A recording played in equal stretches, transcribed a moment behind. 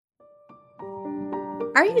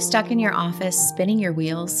Are you stuck in your office spinning your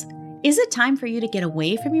wheels? Is it time for you to get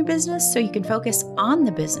away from your business so you can focus on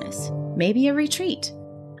the business? Maybe a retreat.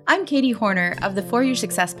 I'm Katie Horner of the For Your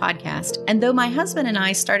Success podcast, and though my husband and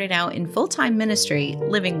I started out in full-time ministry,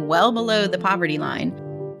 living well below the poverty line,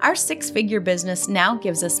 our six-figure business now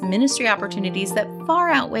gives us ministry opportunities that far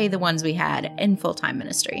outweigh the ones we had in full-time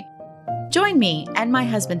ministry. Join me and my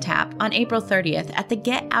husband Tap on April 30th at the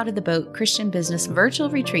Get Out of the Boat Christian Business Virtual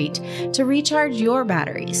Retreat to recharge your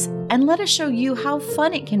batteries, and let us show you how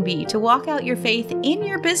fun it can be to walk out your faith in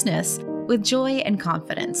your business with joy and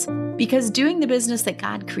confidence, because doing the business that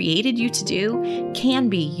God created you to do can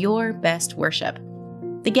be your best worship.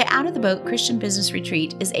 The Get Out of the Boat Christian Business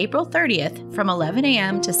Retreat is April 30th from 11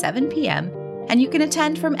 a.m. to 7 p.m., and you can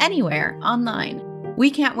attend from anywhere online. We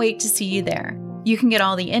can't wait to see you there. You can get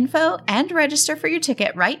all the info and register for your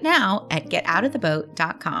ticket right now at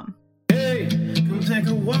getoutoftheboat.com. Hey, come take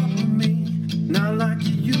a walk with me, not like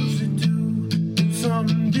you used to do. Do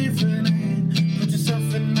something different and put yourself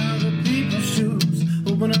in other people's shoes.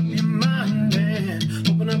 Open up your mind and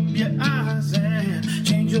open up your eyes and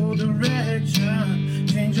change your direction,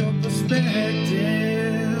 change your perspective.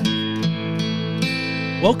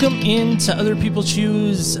 Welcome into Other People's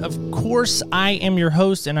Shoes. Of course, I am your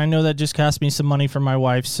host, and I know that just cost me some money from my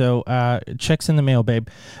wife, so check's in the mail, babe.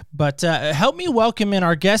 But help me welcome in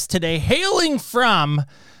our guest today, hailing from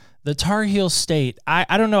the Tar Heel State.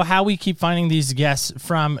 I don't know how we keep finding these guests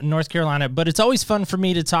from North Carolina, but it's always fun for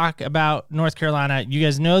me to talk about North Carolina. You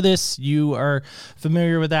guys know this. You are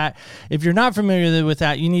familiar with that. If you're not familiar with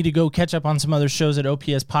that, you need to go catch up on some other shows at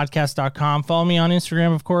opspodcast.com. Follow me on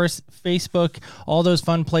Instagram, of course, Facebook, all those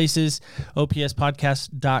fun places.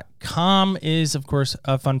 opspodcast.com is, of course,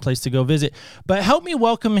 a fun place to go visit. But help me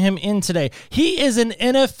welcome him in today. He is an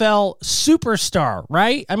NFL superstar,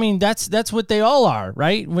 right? I mean, that's what they all are,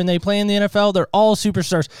 right? When they play in the NFL, they're all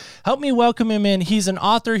superstars. Help me welcome him in. He's an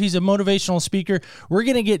author. He's a motivational speaker. We're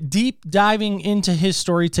going to get deep diving into his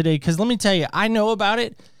story today because let me tell you, I know about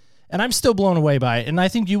it and I'm still blown away by it, and I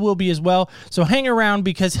think you will be as well. So hang around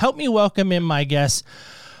because help me welcome in my guest,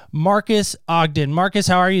 Marcus Ogden. Marcus,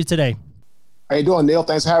 how are you today? How you doing, Neil?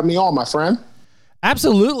 Thanks for having me on, my friend.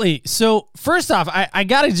 Absolutely. So first off, I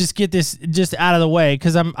got to just get this just out of the way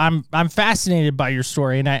because I'm fascinated by your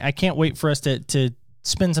story, and I can't wait for us to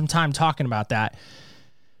spend some time talking about that.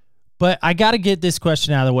 But I got to get this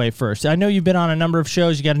question out of the way first. I know you've been on a number of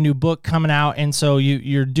shows. You got a new book coming out, and so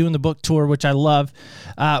you're doing the book tour, which I love.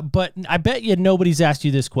 But I bet you nobody's asked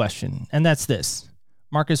you this question, and that's this.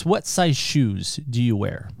 Marcus, what size shoes do you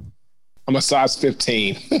wear? I'm a size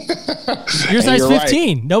 15. You're size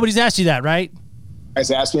 15. Right. Nobody's asked you that, right? Has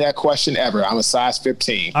asked me that question ever. I'm a size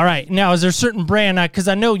 15. All right. Now, is there a certain brand? Because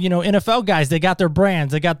I know, NFL guys, they got their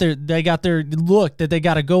brands. They got their look that they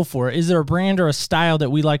got to go for. Is there a brand or a style that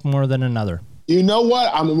we like more than another? You know what?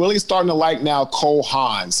 I'm really starting to like now Cole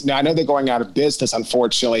Haans. Now, I know they're going out of business,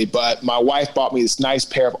 unfortunately, but my wife bought me this nice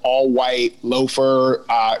pair of all-white loafer,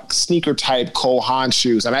 sneaker-type Cole Haans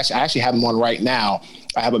shoes. I actually have them on right now.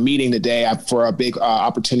 I have a meeting today for a big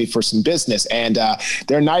opportunity for some business, and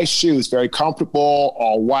they're nice shoes, very comfortable,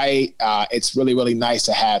 all white. It's really, really nice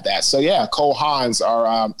to have that. So yeah, Cole Haans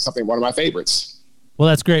are one of my favorites. Well,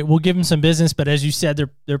 that's great. We'll give them some business, but as you said,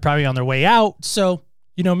 they're probably on their way out. So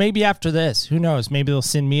maybe after this, who knows? Maybe they'll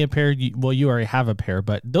send me a pair. Well, you already have a pair,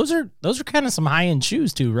 but those are kind of some high end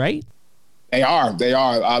shoes too, right? They are.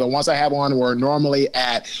 The ones I have on were normally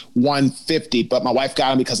at $150, but my wife got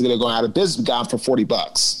them because they're going out of business. Got them for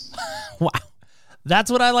 $40. Wow.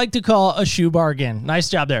 That's what I like to call a shoe bargain. Nice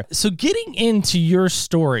job there. So getting into your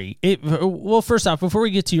story, first off, before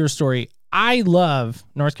we get to your story, I love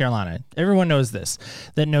North Carolina. Everyone knows this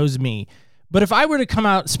that knows me. But if I were to come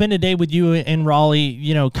out, spend a day with you in Raleigh,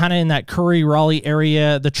 kind of in that Curry-Raleigh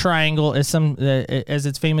area, the Triangle, as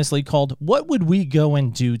it's famously called, what would we go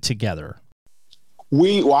and do together?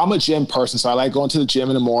 I'm a gym person, so I like going to the gym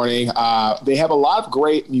in the morning. They have a lot of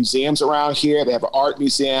great museums around here. They have an art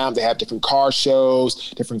museum. They have different car shows,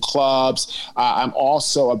 different clubs. I'm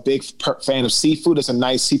also a big fan of seafood. There's a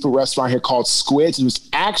nice seafood restaurant here called Squids.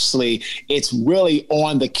 It's really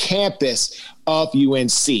on the campus of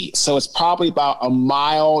UNC. So it's probably about a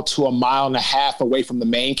mile to a mile and a half away from the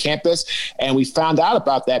main campus. And we found out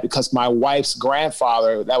about that because my wife's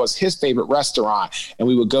grandfather, that was his favorite restaurant. And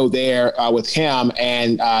we would go there with him.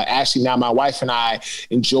 And actually now my wife and I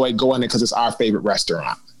enjoy going there because it's our favorite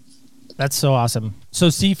restaurant. That's so awesome.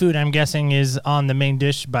 So seafood, I'm guessing, is on the main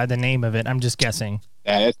dish by the name of it. I'm just guessing.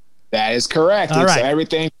 That is correct. All right.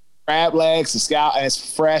 Everything crab legs, the scallop, and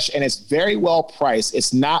it's fresh and it's very well priced.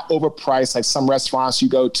 It's not overpriced like some restaurants you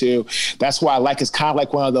go to. That's why I like it's kind of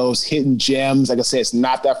like one of those hidden gems. Like I said, it's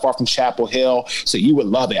not that far from Chapel Hill, so you would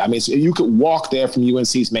love it. I mean, so you could walk there from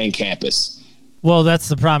UNC's main campus. Well, that's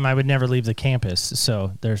the problem. I would never leave the campus,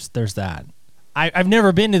 so there's that. I've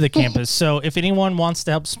never been to the campus, so if anyone wants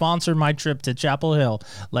to help sponsor my trip to Chapel Hill,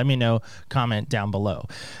 let me know. Comment down below.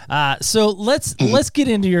 So let's get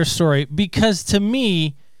into your story, because to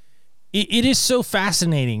me, it is so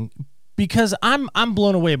fascinating, because I'm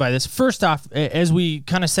blown away by this. First off, as we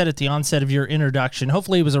kind of said at the onset of your introduction,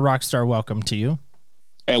 hopefully it was a rock star welcome to you.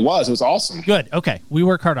 It was awesome. Good. Okay, we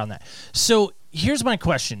work hard on that. So here's my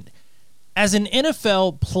question: as an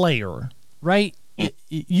NFL player, right?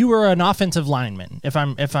 You were an offensive lineman, if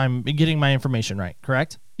I'm getting my information right,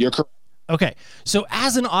 correct? You're correct. Okay, so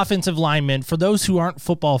as an offensive lineman, for those who aren't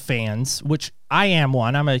football fans, which I am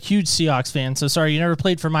one, I'm a huge Seahawks fan, so sorry you never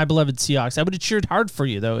played for my beloved Seahawks. I would have cheered hard for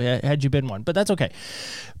you, though, had you been one, but that's okay.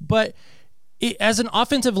 But as an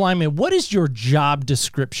offensive lineman, what is your job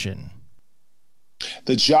description?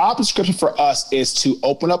 The job description for us is to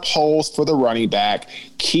open up holes for the running back,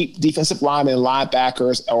 keep defensive linemen,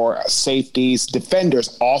 linebackers, or safeties,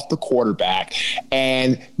 defenders off the quarterback,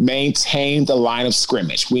 and maintain the line of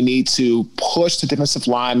scrimmage. We need to push the defensive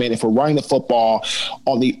linemen, if we're running the football,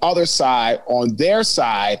 on the other side, on their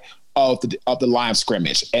side of the line of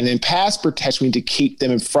scrimmage. And in pass protection, we need to keep them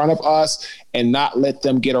in front of us and not let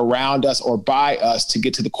them get around us or by us to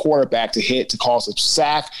get to the quarterback to cause a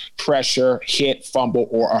sack, pressure, hit, fumble,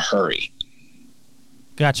 or a hurry.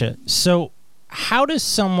 Gotcha. So how does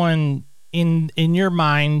someone in your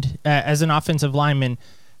mind as an offensive lineman,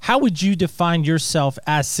 how would you define yourself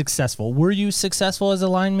as successful? Were you successful as a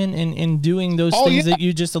lineman in doing those things that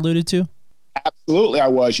you just alluded to? Absolutely, I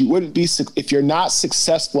was. You wouldn't be, if you're not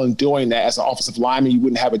successful in doing that as an offensive lineman, you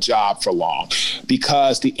wouldn't have a job for long,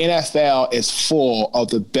 because the NFL is full of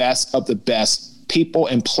the best people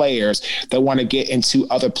and players that want to get into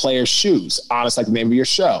other players' shoes. Honestly, like the name of your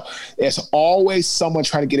show. There's always someone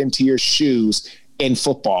trying to get into your shoes in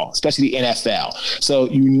football, especially the NFL. So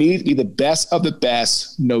you need to be the best of the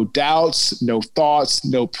best, no doubts, no thoughts,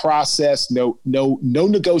 no process, no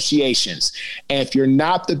negotiations. And if you're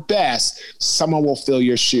not the best, someone will fill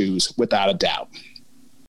your shoes without a doubt.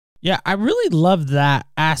 Yeah, I really love that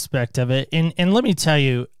aspect of it. And let me tell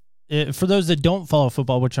you, for those that don't follow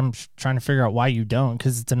football, which I'm trying to figure out why you don't,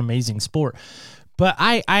 because it's an amazing sport. But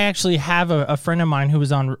I actually have a friend of mine who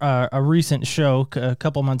was on a recent show a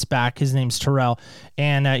couple months back. His name's Terrell,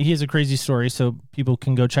 and he has a crazy story, so people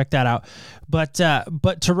can go check that out. But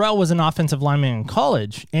Terrell was an offensive lineman in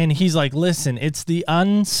college, and he's like, listen, it's the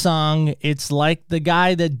unsung. It's like the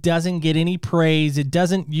guy that doesn't get any praise. It's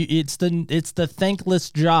the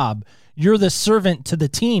thankless job. You're the servant to the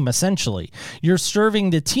team, essentially. You're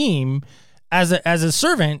serving the team as a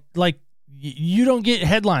servant, like. You don't get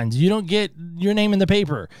headlines. You don't get your name in the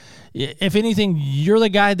paper. If anything, you're the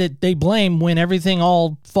guy that they blame when everything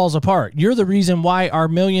all falls apart. You're the reason why our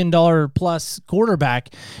 $1 million plus quarterback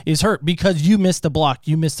is hurt, because you missed a block.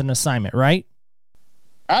 You missed an assignment, right?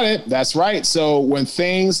 Got it. That's right. So when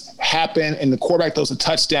things happen and the quarterback throws a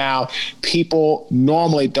touchdown, people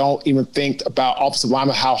normally don't even think about offensive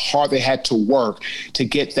linemen, how hard they had to work to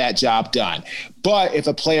get that job done. But if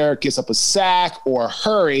a player gets up a sack or a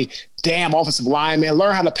hurry, damn, offensive lineman,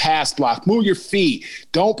 learn how to pass block, move your feet,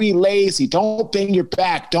 don't be lazy, don't bend your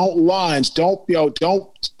back, don't lunge, don't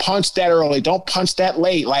punch that early, don't punch that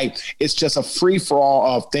late. Like, it's just a free for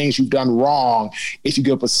all of things you've done wrong if you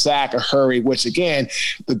give up a sack or hurry, which again,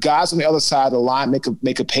 the guys on the other side of the line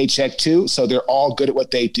make a paycheck too. So they're all good at what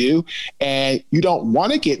they do. And you don't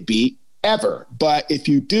want to get beat ever. But if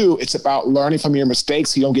you do, it's about learning from your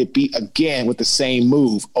mistakes so you don't get beat again with the same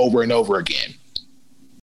move over and over again.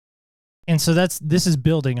 And so this is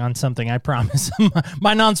building on something, I promise.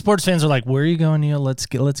 My non-sports fans are like, where are you going, Neil? Let's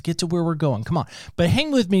get to where we're going. Come on. But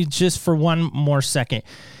hang with me just for one more second.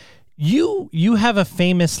 You have a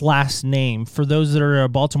famous last name. For those that are a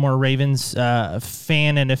Baltimore Ravens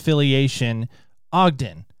fan and affiliation,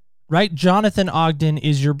 Ogden, right? Jonathan Ogden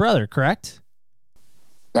is your brother, correct?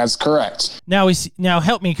 That's correct. Now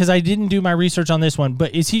help me, because I didn't do my research on this one,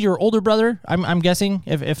 but is he your older brother? I'm guessing,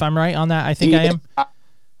 if I'm right on that. I think I am.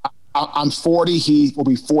 I'm 40. He will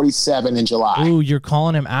be 47 in July. Ooh, you're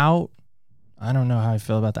calling him out? I don't know how I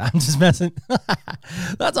feel about that. I'm just messing.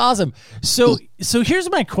 That's awesome. So here's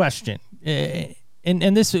my question,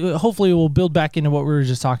 and this hopefully will build back into what we were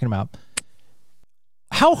just talking about.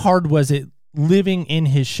 How hard was it living in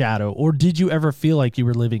his shadow, or did you ever feel like you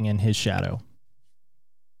were living in his shadow?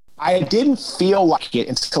 I didn't feel like it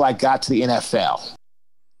until I got to the NFL.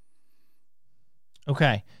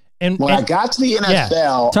 Okay. And when I got to the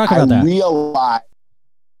NFL, talk about that. Realized.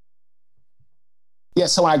 Yeah,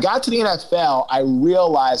 so when I got to the NFL, I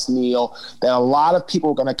realized, Neil, that a lot of people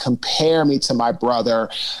were going to compare me to my brother,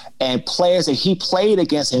 and players that he played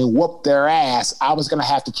against and whooped their ass, I was going to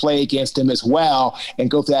have to play against him as well and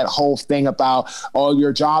go through that whole thing about, oh,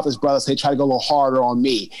 your job is brother, so they try to go a little harder on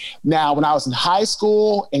me. Now, when I was in high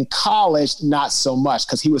school and college, not so much,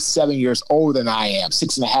 because he was 7 years older than I am,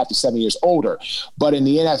 6.5 to 7 years older. But in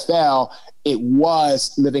the NFL, it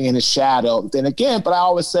was living in his shadow. Then again, but I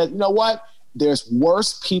always said, you know what? There's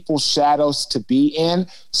worse people's shadows to be in.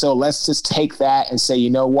 So let's just take that and say, you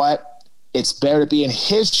know what? It's better to be in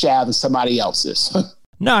his shadow than somebody else's.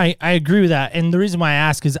 No, I agree with that. And the reason why I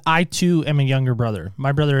ask is I, too, am a younger brother.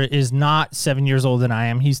 My brother is not 7 years older than I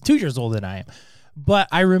am. He's 2 years older than I am. But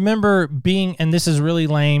I remember being, and this is really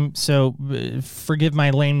lame, so forgive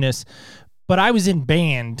my lameness, but I was in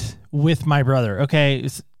band with my brother. Okay,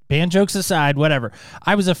 band jokes aside, whatever.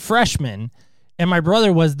 I was a freshman, and my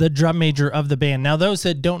brother was the drum major of the band. Now, those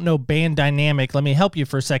that don't know band dynamic, let me help you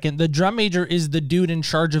for a second. The drum major is the dude in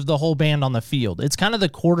charge of the whole band on the field. It's kind of the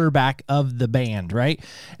quarterback of the band, right?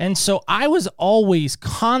 And so I was always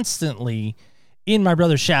constantly in my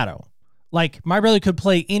brother's shadow. Like, my brother could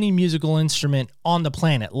play any musical instrument on the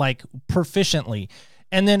planet, like, proficiently.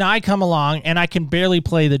 And then I come along and I can barely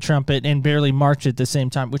play the trumpet and barely march at the same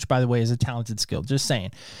time, which, by the way, is a talented skill, just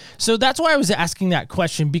saying. So that's why I was asking that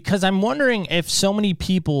question, because I'm wondering if so many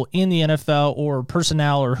people in the NFL or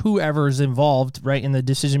personnel or whoever is involved, right, in the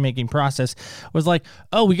decision-making process was like,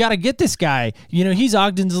 oh, we got to get this guy. You know, he's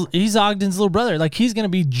Ogden's little brother. Like, he's going to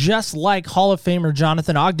be just like Hall of Famer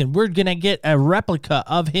Jonathan Ogden. We're going to get a replica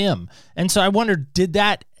of him. And so I wondered, did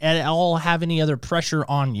that at all have any other pressure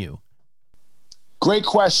on you? Great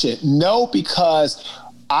question. No, because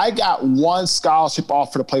I got one scholarship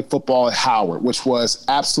offer to play football at Howard, which was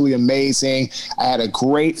absolutely amazing. I had a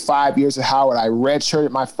great 5 years at Howard. I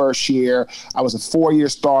redshirted my first year. I was a 4-year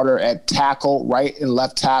starter at tackle, right and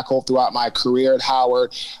left tackle throughout my career at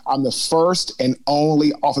Howard. I'm the first and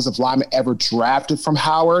only offensive lineman ever drafted from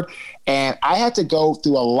Howard. And I had to go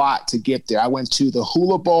through a lot to get there. I went to the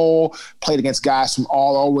Hula Bowl, played against guys from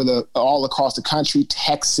all across the country,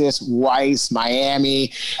 Texas, Rice,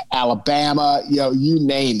 Miami, Alabama, you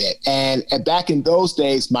name it. And back in those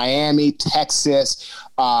days, Miami, Texas,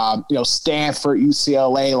 Stanford,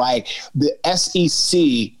 UCLA, like the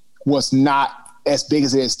SEC was not as big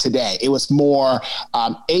as it is today. It was more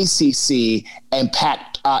ACC and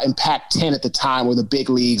Pac-10 at the time were the big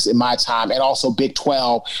leagues in my time, and also Big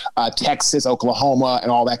 12, Texas, Oklahoma, and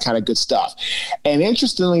all that kind of good stuff. And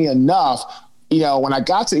interestingly enough, when I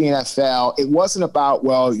got to the NFL, it wasn't about,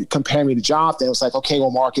 well, you compare me to Jonathan. It was like, okay, well,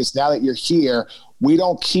 Marcus, now that you're here, we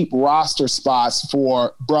don't keep roster spots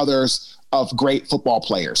for brothers of great football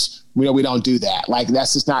players. We don't do that. Like,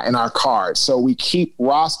 that's just not in our cards. So we keep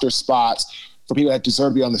roster spots for people that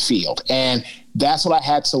deserve to be on the field. And that's what I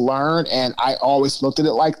had to learn. And I always looked at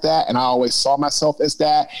it like that. And I always saw myself as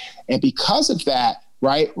that. And because of that,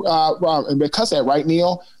 right,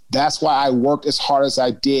 Neil, that's why I worked as hard as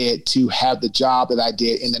I did to have the job that I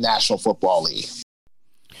did in the National Football League.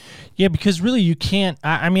 Yeah, because really you can't,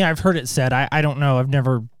 I mean, I've heard it said, I don't know. I've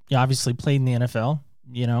never obviously played in the NFL,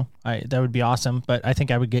 that would be awesome, but I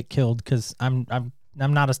think I would get killed because I'm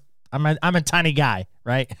a tiny guy,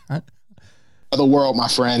 right? The world, my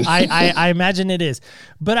friend. I imagine it is.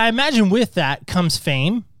 But I imagine with that comes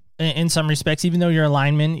fame in some respects, even though you're a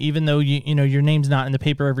lineman, even though your name's not in the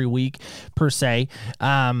paper every week per se.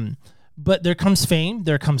 But there comes fame,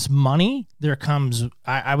 there comes money, there comes,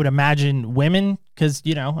 I would imagine, women, because,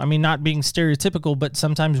 not being stereotypical, but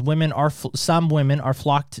sometimes some women are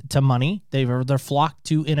flocked to money. They're flocked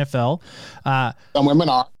to NFL. Some women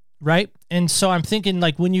are. Right. And so I'm thinking,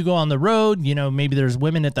 like, when you go on the road, maybe there's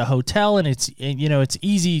women at the hotel, and it's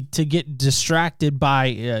easy to get distracted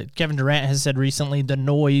by, Kevin Durant has said recently, the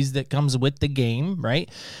noise that comes with the game.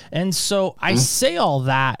 Right. And so I say all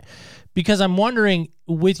that because I'm wondering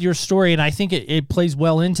with your story, and I think it plays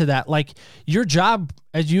well into that, like, your job,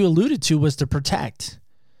 as you alluded to, was to protect,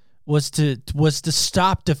 was to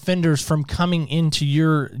stop defenders from coming into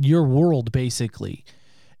your world, basically.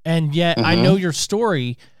 And yet I know your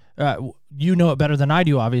story. You know it better than I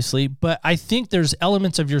do, obviously, but I think there's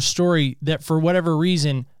elements of your story that, for whatever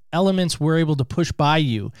reason, elements were able to push by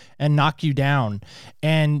you and knock you down.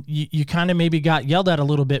 And you kind of maybe got yelled at a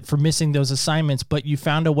little bit for missing those assignments, but you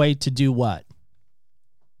found a way to do what?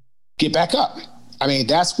 Get back up. I mean,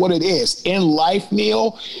 that's what it is. In life,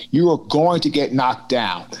 Neil, you are going to get knocked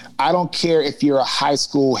down. I don't care if you're a high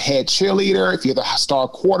school head cheerleader, if you're the star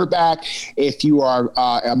quarterback, if you are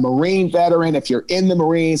a Marine veteran, if you're in the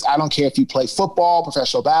Marines, I don't care if you play football,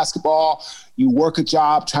 professional basketball, you work a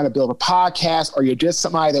job trying to build a podcast, or you're just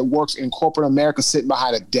somebody that works in corporate America sitting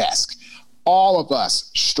behind a desk. All of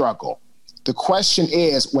us struggle. The question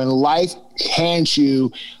is, when life hands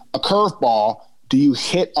you a curveball, do you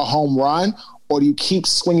hit a home run, or do you keep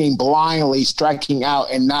swinging blindly, striking out,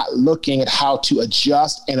 and not looking at how to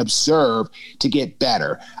adjust and observe to get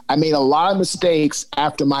better? I made a lot of mistakes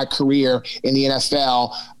after my career in the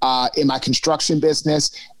NFL, in my construction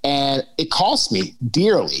business, and it cost me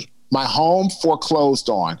dearly. My home foreclosed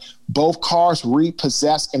on, both cars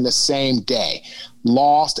repossessed in the same day,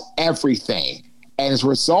 lost everything. And as a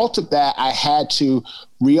result of that, I had to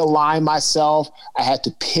realign myself. I had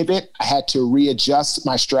to pivot. I had to readjust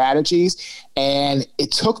my strategies. And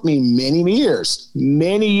it took me many years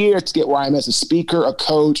to get where I'm as a speaker, a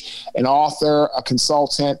coach, an author, a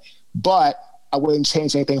consultant. But I wouldn't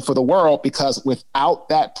change anything for the world, because without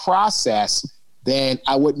that process, then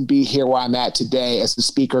I wouldn't be here where I'm at today as a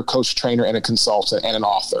speaker, coach, trainer, and a consultant and an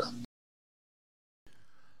author.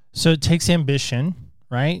 So it takes ambition,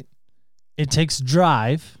 right? It takes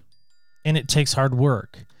drive, and it takes hard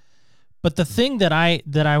work. But the thing that I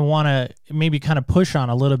want to maybe kind of push on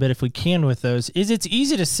a little bit, if we can, with those, is it's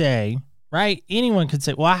easy to say, right? Anyone could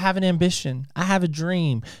say, well, I have an ambition. I have a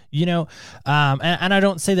dream, and I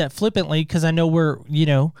don't say that flippantly, because I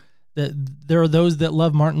know there are those that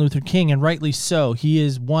love Martin Luther King, and rightly so. He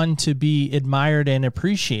is one to be admired and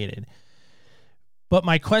appreciated. But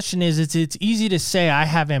my question is, it's easy to say I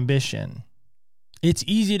have ambition. It's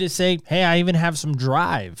easy to say, hey, I even have some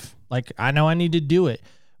drive. Like, I know I need to do it.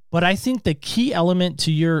 But I think the key element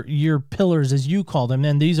to your pillars, as you call them,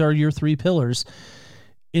 and these are your 3 pillars,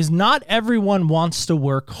 is not everyone wants to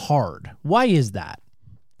work hard. Why is that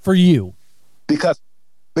for you? Because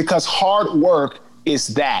hard work is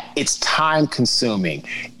that. It's time consuming.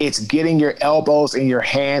 It's getting your elbows and your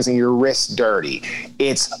hands and your wrists dirty.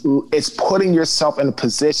 It's putting yourself in a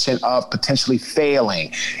position of potentially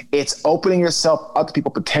failing. It's opening yourself up to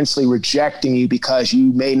people potentially rejecting you because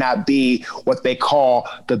you may not be what they call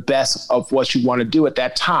the best of what you want to do at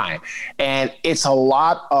that time. And it's a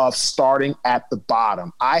lot of starting at the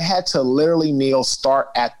bottom. I had to literally, Neil, start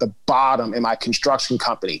at the bottom in my construction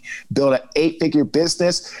company, build an 8-figure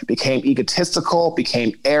business, became egotistical,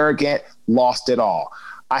 became arrogant, lost it all.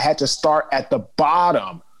 I had to start at the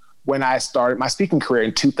bottom when I started my speaking career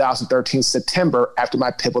in 2013, September, after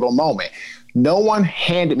my pivotal moment. No one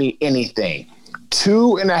handed me anything.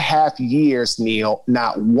 2.5 years, Neil,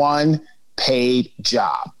 not one paid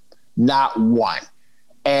job, not one.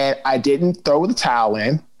 And I didn't throw the towel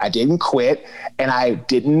in. I didn't quit, and I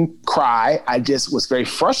didn't cry. I just was very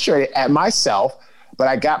frustrated at myself. But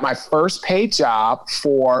I got my first paid job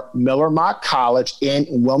for Miller Mock College in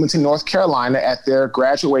Wilmington, North Carolina, at their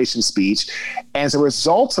graduation speech. And as a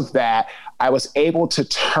result of that, I was able to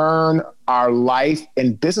turn our life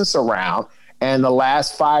and business around. And in the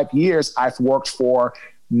last 5 years, I've worked for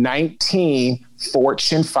 19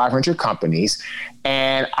 Fortune 500 companies.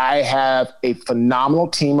 And I have a phenomenal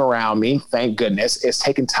team around me. Thank goodness. It's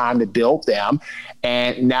taken time to build them.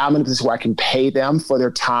 And now I'm in a position where I can pay them for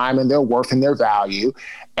their time and their worth and their value.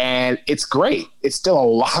 And it's great. It's still a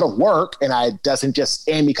lot of work. And it doesn't just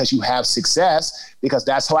end because you have success, because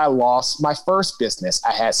that's how I lost my first business.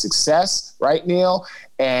 I had success, right, Neil?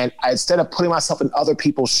 And instead of putting myself in other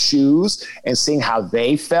people's shoes and seeing how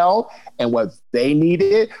they felt and what they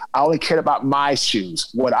needed, I only cared about my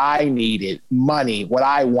shoes, what I needed, money, what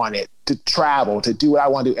I wanted, to travel, to do what I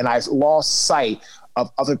want to do. And I lost sight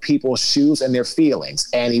of other people's shoes and their feelings,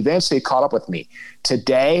 and eventually it caught up with me.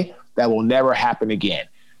 Today, that will never happen again.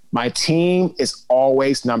 My team is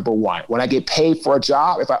always number one. When I get paid for a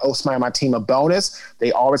job, if I owe somebody on my team a bonus,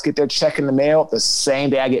 they always get their check in the mail the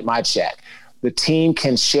same day I get my check. The team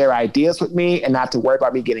can share ideas with me and not to worry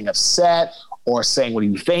about me getting upset or saying, what are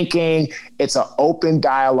you thinking? It's an open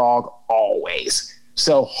dialogue always.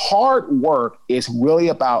 So hard work is really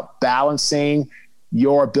about balancing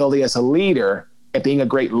your ability as a leader and being a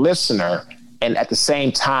great listener, and at the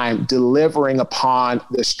same time delivering upon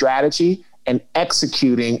the strategy and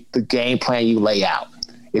executing the game plan you lay out.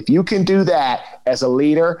 If you can do that as a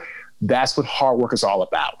leader, that's what hard work is all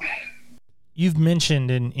about. You've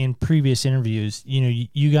mentioned in previous interviews,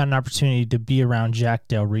 you got an opportunity to be around Jack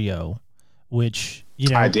Del Rio, which,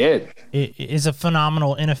 I did. It is a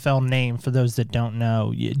phenomenal NFL name for those that don't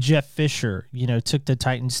know. Jeff Fisher, took the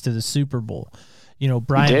Titans to the Super Bowl.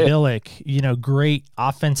 Brian Billick, great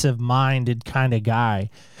offensive minded kind of guy.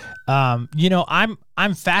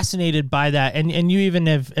 I'm fascinated by that. And you even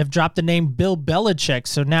have dropped the name Bill Belichick.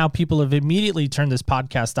 So now people have immediately turned this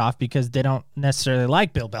podcast off because they don't necessarily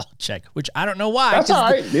like Bill Belichick, which I don't know why. That's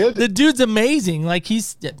all right. The dude's amazing. Like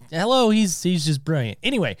he's just brilliant.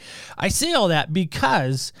 Anyway, I say all that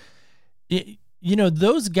because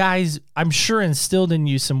those guys, I'm sure, instilled in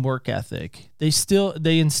you some work ethic. They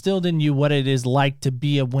instilled in you what it is like to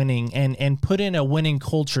be a winning and put in a winning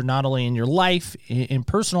culture, not only in your life, in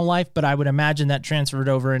personal life, but I would imagine that transferred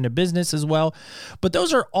over into business as well. But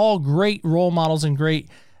those are all great role models and great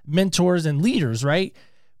mentors and leaders, right?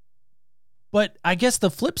 But I guess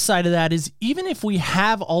the flip side of that is, even if we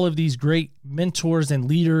have all of these great mentors and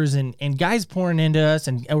leaders and guys pouring into us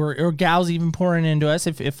or gals even pouring into us,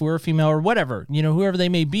 if we're a female or whatever, whoever they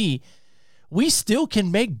may be, we still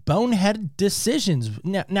can make boneheaded decisions.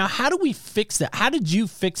 Now, how do we fix that? How did you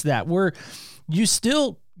fix that? Where you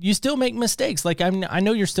still make mistakes. Like I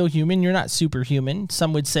know you're still human. You're not superhuman.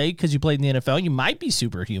 Some would say, because you played in the NFL, you might be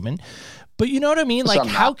superhuman. But you know what I mean? Like,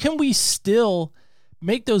 how can we still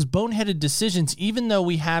make those boneheaded decisions, even though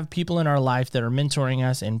we have people in our life that are mentoring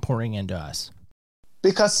us and pouring into us?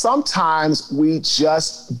 Because sometimes we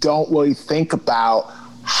just don't really think about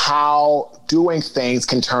how doing things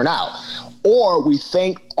can turn out. Or we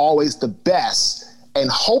think always the best and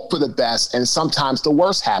hope for the best, and sometimes the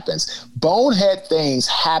worst happens. Bonehead things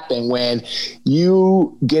happen when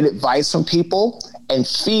you get advice from people and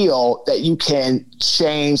feel that you can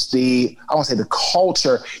change I won't say the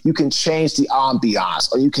culture, you can change the ambiance,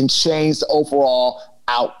 or you can change the overall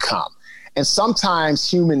outcome. And sometimes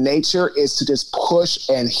human nature is to just push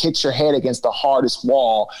and hit your head against the hardest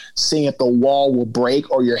wall, seeing if the wall will break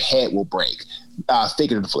or your head will break,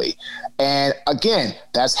 figuratively. And again,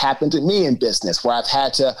 that's happened to me in business, where I've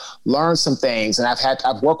had to learn some things, and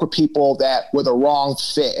I've worked with people that were the wrong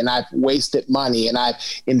fit, and I've wasted money, and I've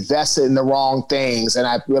invested in the wrong things, and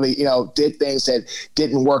I've really, did things that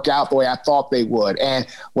didn't work out the way I thought they would. And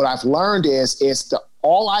what I've learned is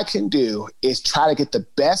all I can do is try to get the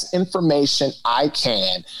best information I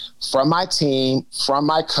can from my team, from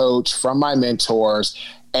my coach, from my mentors,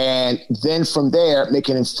 and then from there, make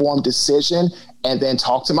an informed decision, and then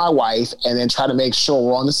talk to my wife, and then try to make sure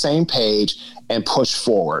we're on the same page and push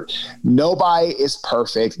forward. Nobody is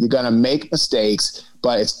perfect. You're going to make mistakes,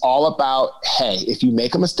 but it's all about, hey, if you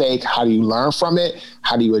make a mistake, how do you learn from it?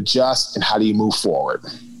 How do you adjust, and how do you move forward?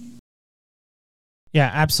 Yeah,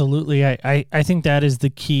 absolutely. I think that is the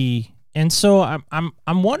key. And so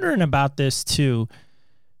I'm wondering about this too.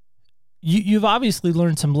 You've obviously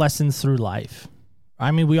learned some lessons through life. I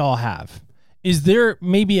mean, we all have. Is there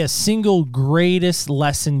maybe a single greatest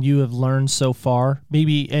lesson you have learned so far,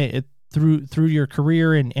 maybe through your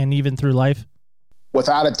career and even through life?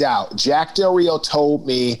 Without a doubt. Jack Del Rio told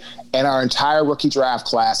me, and our entire rookie draft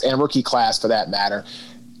class, and rookie class for that matter,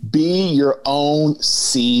 be your own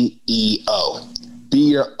CEO. Be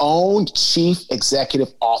your own chief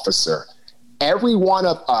executive officer. Every one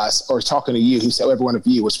of us, or talking to you, he said every one of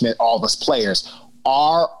you, which meant all of us players,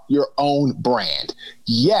 are your own brand.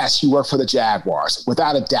 Yes, you work for the Jaguars,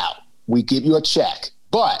 without a doubt. We give you a check.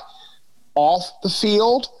 But off the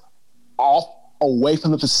field, away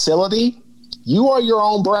from the facility, you are your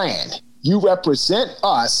own brand. You represent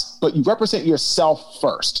us, but you represent yourself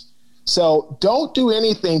first. So don't do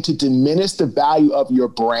anything to diminish the value of your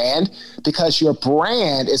brand, because your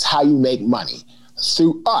brand is how you make money.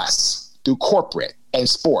 Through us, through corporate and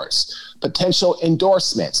sports, potential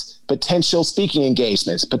endorsements, potential speaking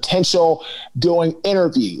engagements, potential doing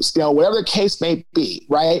interviews, whatever the case may be,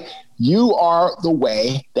 right? You are the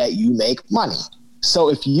way that you make money. So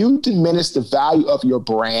if you diminish the value of your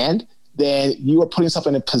brand, then you are putting yourself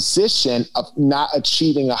in a position of not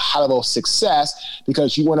achieving a high level of success,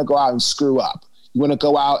 because you want to go out and screw up. You want to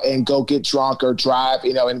go out and go get drunk or drive,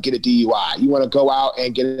 and get a DUI. You want to go out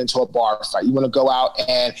and get into a bar fight. You want to go out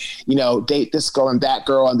and, date this girl and that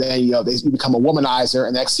girl. And then, you become a womanizer.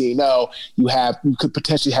 And next thing you know, you could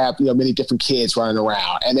potentially have, many different kids running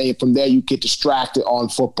around. And then from there, you get distracted on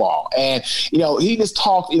football. And, he just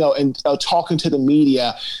talked, and talking to the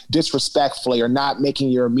media disrespectfully, or not making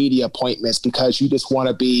your media appointments because you just want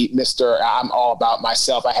to be Mr. I'm all about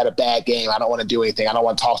myself. I had a bad game. I don't want to do anything. I don't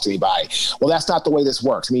want to talk to anybody. Well, that's not the way this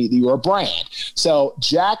works. I mean, you're a brand. So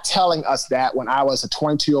Jack telling us that when I was a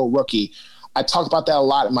 22-year-old rookie, I talked about that a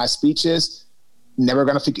lot in my speeches. Never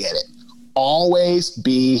going to forget it. Always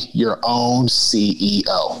be your own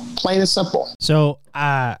CEO. Plain and simple. So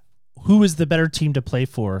who is the better team to play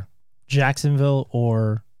for, Jacksonville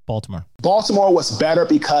or Baltimore? Baltimore was better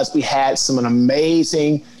because we had some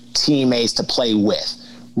amazing teammates to play with.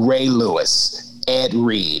 Ray Lewis, Ed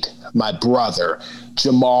Reed, my brother,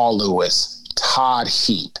 Jamal Lewis, Todd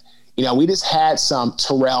Heap. You know, we just had some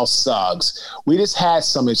Terrell Suggs. We just had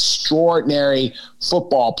some extraordinary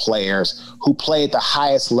football players who play at the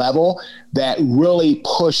highest level that really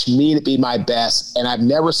pushed me to be my best. And I've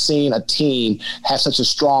never seen a team have such a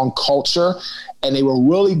strong culture. And they were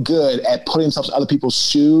really good at putting themselves in other people's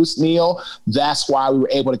shoes, Neil. That's why we were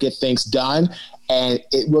able to get things done. And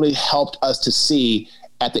it really helped us to see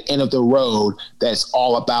at the end of the road that it's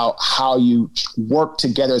all about how you work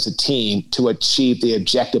together as a team to achieve the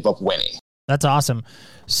objective of winning. That's awesome.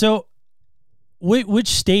 So which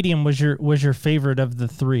stadium was your favorite of the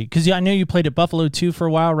three? Because I know you played at Buffalo too for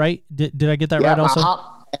a while, right? Did I get that right also?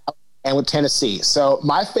 And with Tennessee. So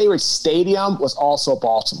my favorite stadium was also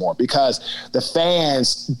Baltimore because the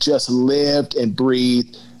fans just lived and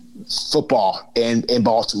breathed football in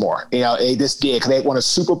Baltimore. You know, they just did because they won a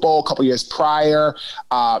Super Bowl a couple years prior.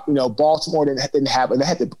 You know, Baltimore didn't have, and they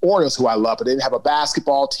had the Orioles, who I love, but they didn't have a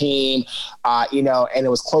basketball team. You know, and it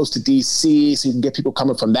was close to DC, so you can get people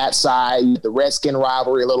coming from that side. The Redskin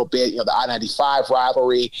rivalry a little bit. You know, the I-95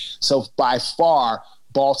 rivalry. So by far,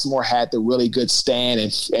 Baltimore had the really good stand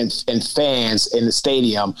and fans in the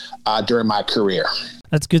stadium during my career.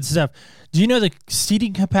 That's good stuff. Do you know the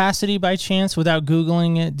seating capacity by chance without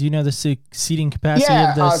Googling it? Do you know the seating capacity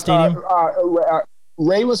of the stadium?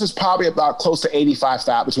 Ravens is probably about close to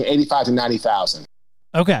 85,000, between 85 to 90,000.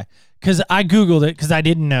 Okay. Because I Googled it because I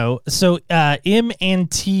didn't know. So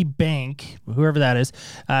M&T Bank, whoever that is,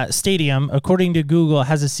 stadium, according to Google,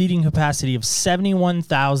 has a seating capacity of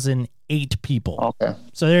 71,008 people. Okay.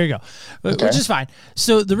 So there you go, which is fine.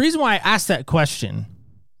 So the reason why I asked that question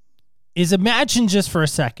is imagine just for a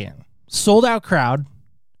second, sold out crowd.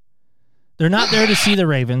 They're not there to see the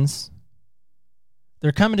Ravens.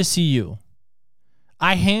 They're coming to see you.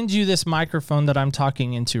 I hand you this microphone that I'm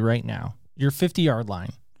talking into right now, your 50-yard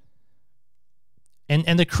line.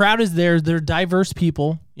 And the crowd is there. They're diverse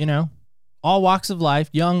people, you know, all walks of life,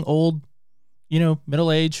 young, old, you know,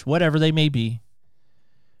 middle age, whatever they may be.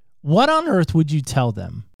 What on earth would you tell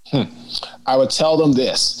them? I would tell them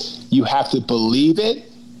this. You have to believe it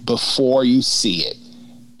before you see it.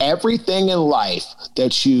 Everything in life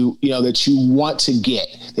that you want to get,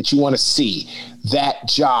 that you want to see, that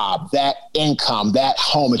job, that income, that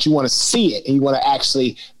home, that you want to see it and you want to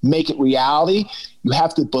actually make it reality, you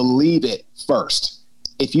have to believe it first.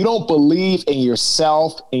 If you don't believe in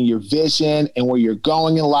yourself, in your vision, and where you're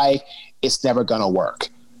going in life, it's never going to work.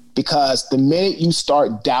 Because the minute you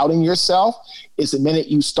start doubting yourself is the minute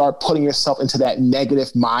you start putting yourself into that negative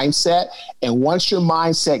mindset. And once your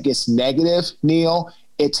mindset gets negative, Neil,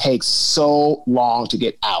 it takes so long to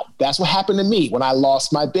get out. That's what happened to me when I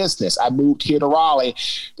lost my business. I moved here to Raleigh.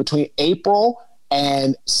 Between April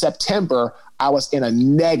and September, I was in a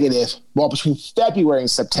negative, between February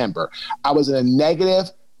and September, I was in a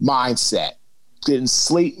negative mindset. Didn't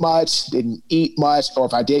sleep much, didn't eat much, or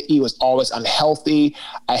if I did eat, it was always unhealthy.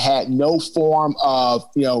 I had no form of,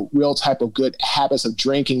 real type of good habits of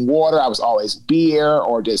drinking water. I was always beer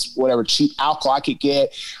or just whatever cheap alcohol I could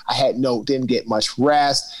get. Didn't get much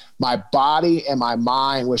rest. My body and my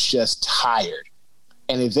mind was just tired.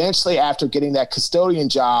 And eventually, after getting that custodian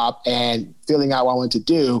job and feeling out what I wanted to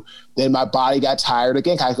do, then my body got tired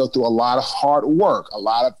again. I had to go through a lot of hard work, a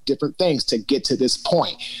lot of different things to get to this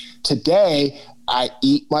point. Today, I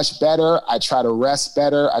eat much better. I try to rest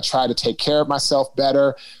better. I try to take care of myself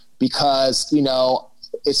better because,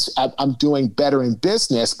 I'm doing better in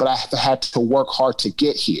business, but I have had to work hard to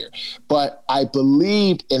get here. But I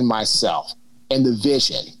believed in myself and the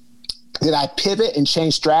vision. Did I pivot and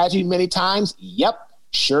change strategy many times? Yep,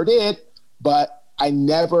 sure did. But I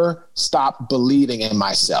never stopped believing in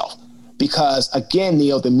myself because, again,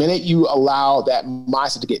 Neil, the minute you allow that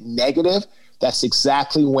mindset to get negative, that's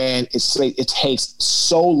exactly when it takes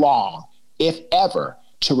so long, if ever,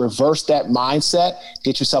 to reverse that mindset,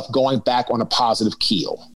 get yourself going back on a positive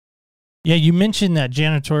keel. Yeah, you mentioned that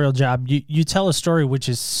janitorial job. You tell a story which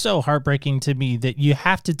is so heartbreaking to me that you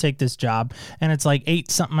have to take this job, and it's like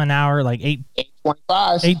 $8 an hour, like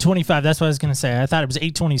 $8.25. That's what I was going to say. I thought it was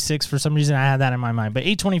 $8.26 for some reason. I had that in my mind, but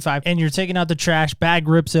 $8.25. And you're taking out the trash, bag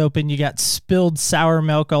rips open, you got spilled sour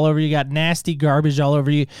milk all over you, got nasty garbage all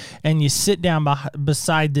over you, and you sit down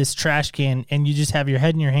beside this trash can, and you just have your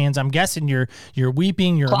head in your hands. I'm guessing you're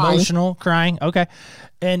weeping, you're emotional, crying. Okay.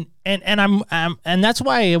 And that's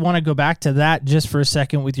why I want to go back to that just for a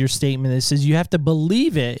second with your statement that says you have to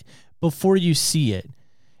believe it before you see it.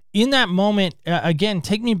 In that moment, again,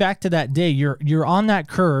 take me back to that day. You're on that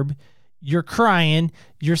curb, you're crying,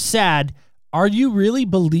 you're sad. are you really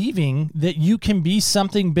believing that you can be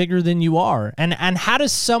something bigger than you are? And how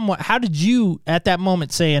did you at that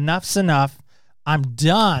moment say enough's enough? I'm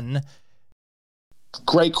done.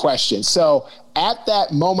 Great question. So at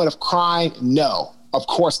that moment of crying, no, of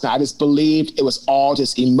course not. I just believed it was all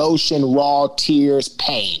just emotion, raw tears,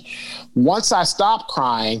 pain. Once I stopped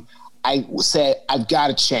crying, I said, I've got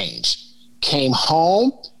to change. Came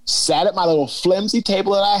home, sat at my little flimsy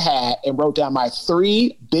table that I had and wrote down my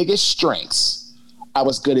 3 biggest strengths. I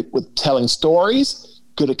was good with telling stories,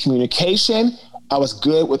 good at communication. I was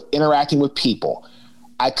good with interacting with people.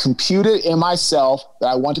 I computed in myself that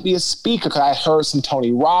I wanted to be a speaker because I heard some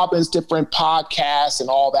Tony Robbins, different podcasts and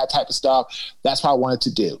all that type of stuff. That's what I wanted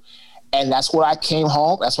to do. And that's where I came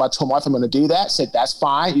home. That's why I told my wife I'm going to do that. Said, that's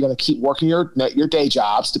fine. You're going to keep working your day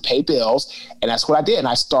jobs to pay bills. And that's what I did. And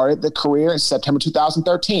I started the career in September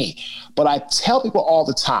 2013. But I tell people all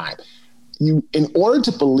the time, in order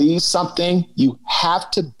to believe something, you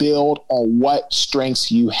have to build on what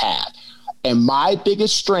strengths you have. And my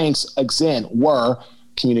biggest strengths, again, were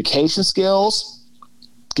communication skills,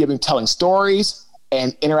 telling stories,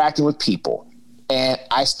 and interacting with people. And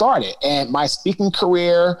I started. And my speaking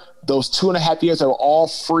career, those 2.5 years, they were all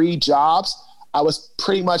free jobs. I was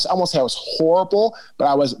pretty much, I won't say I was horrible, but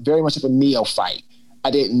I was very much of a neophyte.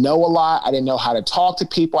 I didn't know a lot. I didn't know how to talk to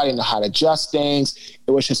people. I didn't know how to adjust things.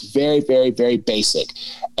 It was just very, very, very basic.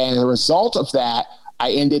 And the result of that,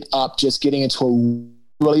 I ended up just getting into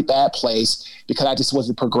a really bad place because I just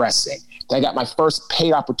wasn't progressing. Then I got my first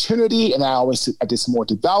paid opportunity, and I did some more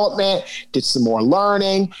development, did some more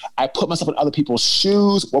learning. I put myself in other people's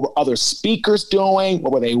shoes. What were other speakers doing?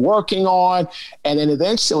 What were they working on? And then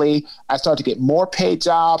eventually I started to get more paid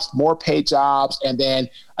jobs. And then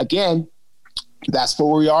again, that's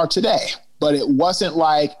where we are today. But it wasn't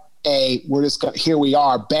like here we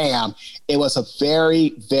are, bam. It was a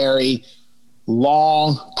very, very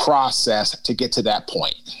long process to get to that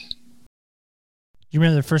point. You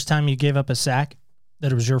remember the first time you gave up a sack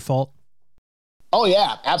that it was your fault? Oh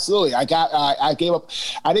yeah, absolutely. I didn't give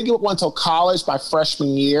up one until college, my freshman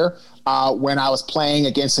year, when I was playing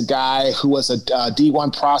against a guy who was a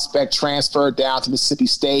D1 prospect transferred down to Mississippi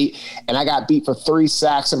State, and I got beat for 3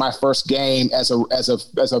 sacks in my first game as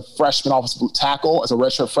a freshman offensive tackle, as a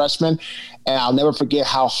redshirt freshman. And I'll never forget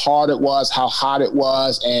how hard it was, how hot it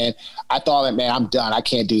was, and I thought, man, I'm done. I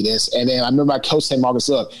can't do this. And then I remember my coach saying, Marcus,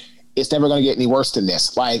 look, it's never going to get any worse than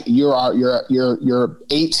this. Like you're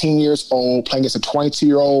 18 years old playing against a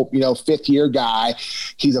 22-year-old, 5th-year guy.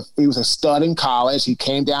 He was a stud in college. He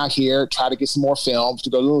came down here, tried to get some more films to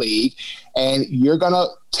go to the league. And you're going to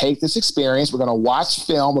take this experience. We're going to watch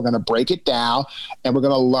film. We're going to break it down, and we're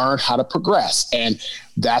going to learn how to progress. And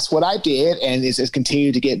that's what I did. And it's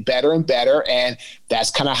continued to get better and better. And that's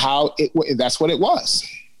kind of that's what it was.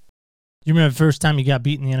 You remember the first time you got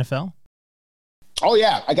beat in the NFL? Oh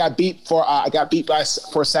yeah, I got beat for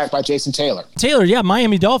a sack by Jason Taylor. Taylor, yeah,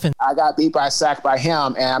 Miami Dolphins. I got beat by a sack by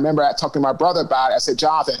him, and I remember I talked to my brother about it. I said,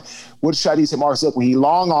 Jonathan, what should I do? He said, Marcus, look, when he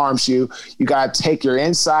long arms you, you got to take your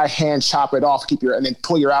inside hand, chop it off, and then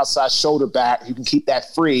pull your outside shoulder back. You can keep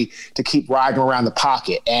that free to keep riding around the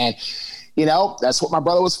pocket. And that's what my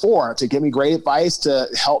brother was for, to give me great advice, to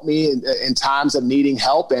help me in times of needing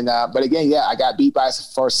help. And but again, yeah, I got beat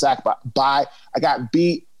for a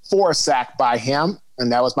sack by him,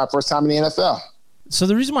 and that was my first time in the NFL. So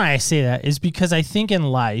the reason why I say that is because I think in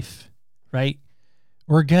life, right,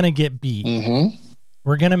 we're gonna get beat. Mm-hmm.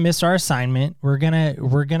 We're gonna miss our assignment. We're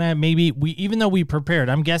gonna maybe even though we prepared.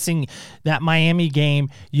 I'm guessing that Miami game,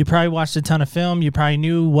 you probably watched a ton of film. You probably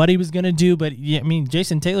knew what he was gonna do. But I mean,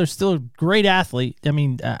 Jason Taylor's still a great athlete. I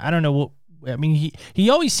mean, I don't know what. I mean, he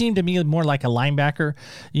always seemed to me more like a linebacker,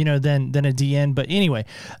 than a DN. But anyway,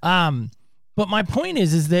 but my point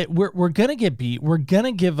is that we're gonna get beat. We're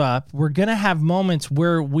gonna give up. We're gonna have moments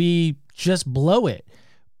where we just blow it.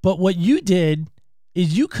 But what you did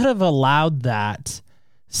is you could have allowed that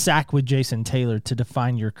sack with Jason Taylor to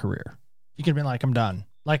define your career. You could have been like, I'm done.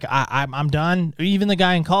 Like I'm done. Even the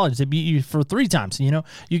guy in college that beat you for 3 times, you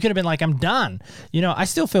could have been like, I'm done. I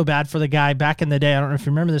still feel bad for the guy back in the day. I don't know if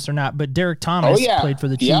you remember this or not, but Derek Thomas played for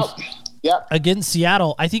the Chiefs. Yep. Against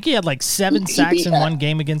Seattle. I think he had like 7 sacks in one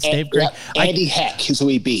game against Dave Gregg. Andy Heck is who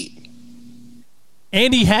he beat.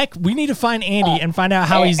 Andy Heck? We need to find Andy and find out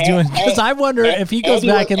how he's doing, because I wonder if he goes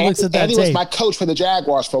back and looks at that tape. Andy was my coach for the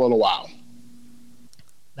Jaguars for a little while.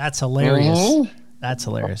 That's hilarious. Mm-hmm. That's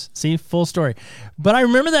hilarious. See, full story. But I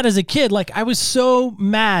remember that as a kid, like I was so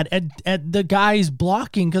mad at the guys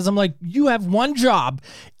blocking, because I'm like, you have one job.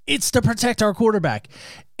 It's to protect our quarterback.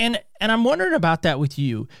 And I'm wondering about that with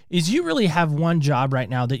you, is you really have one job right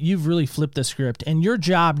now that you've really flipped the script, and your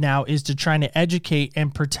job now is to try to educate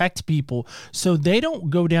and protect people so they don't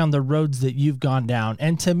go down the roads that you've gone down.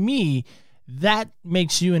 And to me, that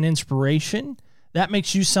makes you an inspiration. That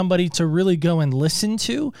makes you somebody to really go and listen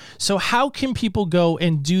to. So how can people go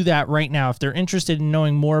and do that right now if they're interested in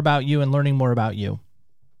knowing more about you and learning more about you?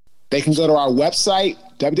 They can go to our website,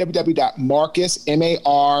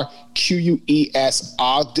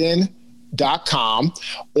 www.marcusogden.com,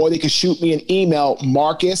 or they can shoot me an email,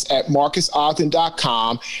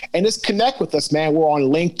 marcus@marcusogden.com, and just connect with us, man. We're on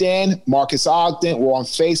LinkedIn, Marcus Ogden. We're on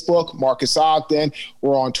Facebook, Marcus Ogden.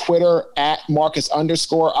 We're on Twitter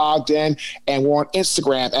 @Marcus_Ogden, and we're on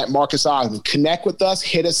Instagram @Marcus Ogden. Connect with us,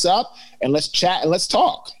 hit us up, and let's chat and let's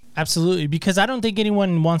talk. Absolutely, because I don't think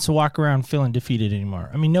anyone wants to walk around feeling defeated anymore.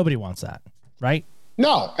 I mean, nobody wants that, right?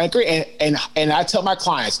 No, I agree. And I tell my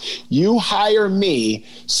clients, you hire me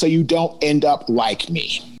so you don't end up like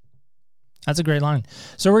me. That's a great line.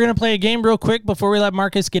 So we're going to play a game real quick before we let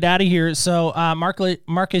Marcus get out of here. So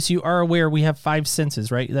Marcus, you are aware we have 5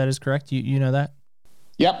 senses, right? That is correct. You know that?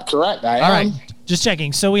 Yep, correct. I am. All right, just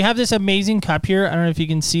checking. So we have this amazing cup here. I don't know if you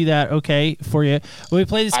can see that okay for you. But we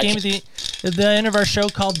play this game at the end of our show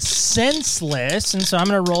called Senseless. And so I'm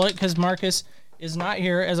going to roll it because Marcus is not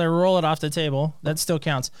here as I roll it off the table. That still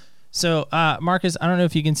counts. So, Marcus, I don't know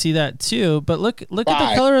if you can see that too, but look at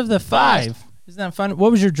the color of the 5. Isn't that fun?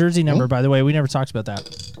 What was your jersey number, by the way? We never talked about that.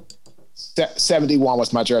 71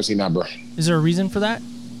 was my jersey number. Is there a reason for that?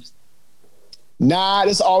 Nah,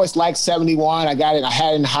 it's always like 71. I had it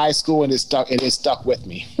in high school, and it stuck with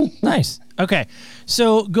me. Nice. Okay.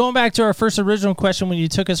 So going back to our first original question when you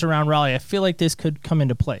took us around Raleigh, I feel like this could come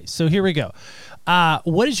into play. So here we go.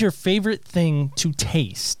 What is your favorite thing to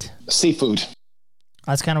taste? Seafood.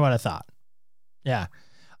 That's kind of what I thought. Yeah.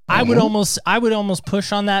 I would almost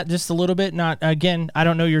push on that just a little bit. Not, again, I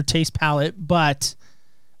don't know your taste palette, but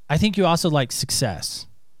I think you also like success.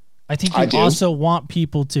 I think you also want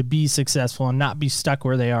people to be successful and not be stuck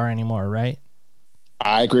where they are anymore, right?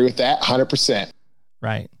 I agree with that 100%.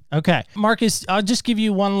 Right. Okay. Marcus, I'll just give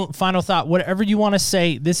you one final thought. Whatever you want to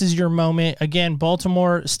say, this is your moment. Again,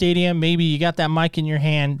 Baltimore Stadium, maybe you got that mic in your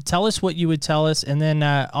hand. Tell us what you would tell us, and then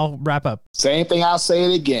I'll wrap up. Same thing. I'll say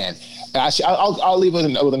it again. I'll leave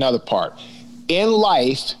it with another part. In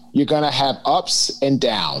life, you're going to have ups and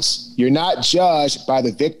downs. You're not judged by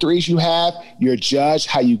the victories you have. You're judged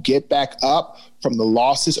how you get back up from the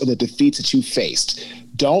losses or the defeats that you faced.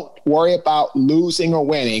 Don't worry about losing or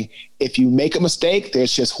winning. If you make a mistake,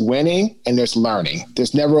 there's just winning and there's learning.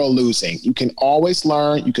 There's never a losing. You can always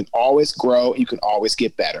learn. You can always grow. You can always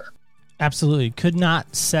get better. Absolutely. Could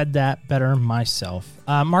not said that better myself.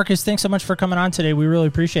 Marcus, thanks so much for coming on today. We really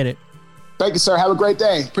appreciate it. Thank you, sir. Have a great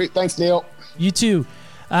day. Thanks, Neil. You too.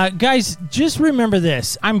 Guys, just remember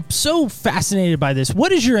this. I'm so fascinated by this.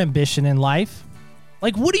 What is your ambition in life?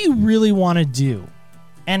 Like, what do you really want to do?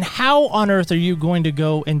 And how on earth are you going to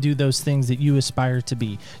go and do those things that you aspire to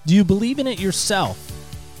be? Do you believe in it yourself?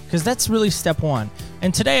 Because that's really step one.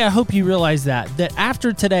 And today, I hope you realize that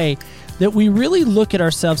after today, that we really look at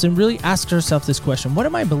ourselves and really ask ourselves this question: what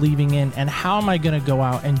am I believing in, and how am I going to go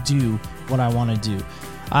out and do what I want to do?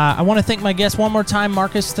 I want to thank my guest one more time.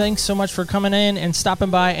 Marcus, thanks so much for coming in and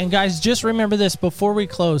stopping by. And guys, just remember this before we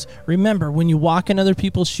close. Remember, when you walk in other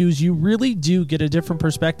people's shoes, you really do get a different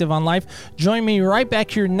perspective on life. Join me right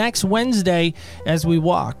back here next Wednesday as we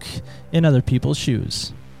walk in other people's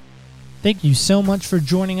shoes. Thank you so much for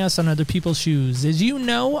joining us on Other People's Shoes. As you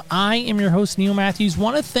know, I am your host, Neil Matthews.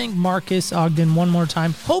 Want to thank Marcus Ogden one more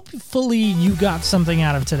time. Hopefully you got something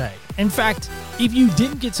out of today. In fact, if you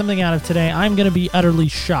didn't get something out of today, I'm going to be utterly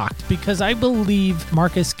shocked, because I believe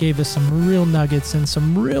Marcus gave us some real nuggets and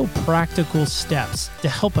some real practical steps to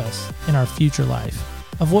help us in our future life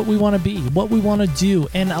of what we want to be, what we want to do,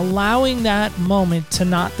 and allowing that moment to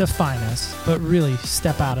not define us, but really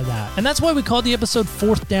step out of that. And that's why we called the episode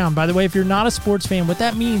Fourth Down. By the way, if you're not a sports fan, what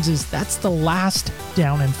that means is that's the last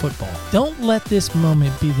down in football. Don't let this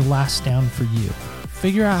moment be the last down for you.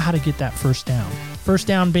 Figure out how to get that first down. First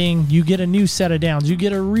down being you get a new set of downs, you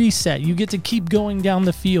get a reset, you get to keep going down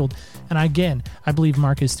the field. And again, I believe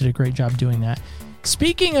Marcus did a great job doing that.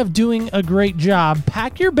 Speaking of doing a great job,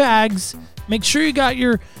 pack your bags. Make sure you got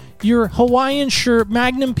your Hawaiian shirt,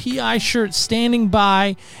 Magnum PI shirt standing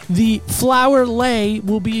by. The flower lei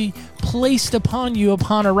will be placed upon you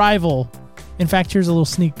upon arrival In fact, here's a little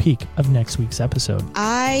sneak peek of next week's episode.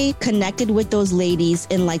 I connected with those ladies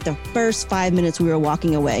in like the first 5 minutes we were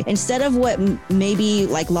walking away. Instead of what maybe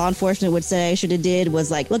like law enforcement would say I should have did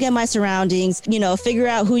was like, look at my surroundings, figure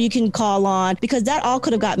out who you can call on, because that all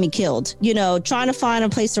could have got me killed. Trying to find a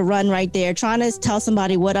place to run right there, trying to tell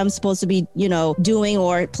somebody what I'm supposed to be, doing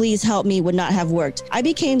or please help me would not have worked. I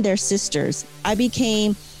became their sisters. I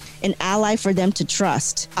became an ally for them to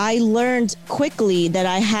trust. I learned quickly that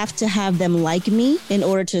I have to have them like me in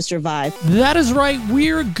order to survive. That is right.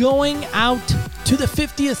 We're going out to the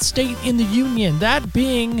 50th state in the Union, that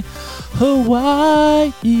being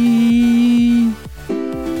Hawaii.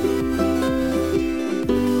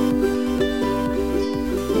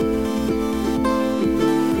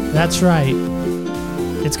 That's right.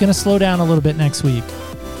 It's going to slow down a little bit next week.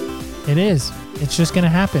 It is. It's just going to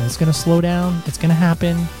happen. It's going to slow down. It's going to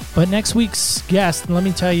happen. But next week's guest, let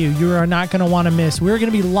me tell you, you are not going to want to miss. We're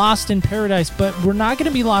going to be lost in paradise, but we're not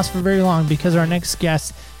going to be lost for very long, because our next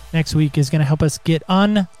guest next week is going to help us get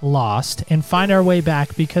unlost and find our way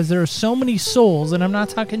back, because there are so many souls, and I'm not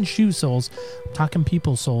talking shoe souls, I'm talking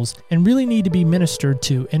people souls, and really need to be ministered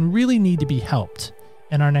to and really need to be helped.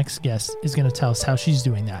 And our next guest is going to tell us how she's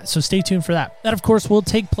doing that. So stay tuned for that. That, of course, will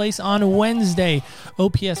take place on Wednesday.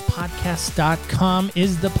 OPSpodcast.com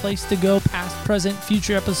is the place to go. Past, present,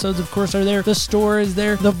 future episodes, of course, are there. The store is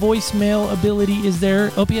there. The voicemail ability is there.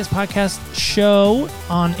 OPS Podcast Show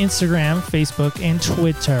on Instagram, Facebook, and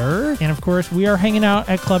Twitter. And, of course, we are hanging out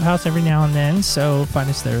at Clubhouse every now and then, so find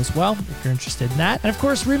us there as well if you're interested in that. And, of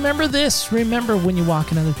course, remember this. Remember, when you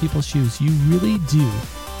walk in other people's shoes, you really do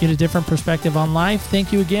get a different perspective on life.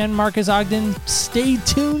 Thank you again, Marcus Ogden. Stay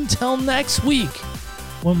tuned till next week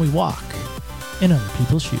when we walk in other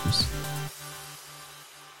people's shoes.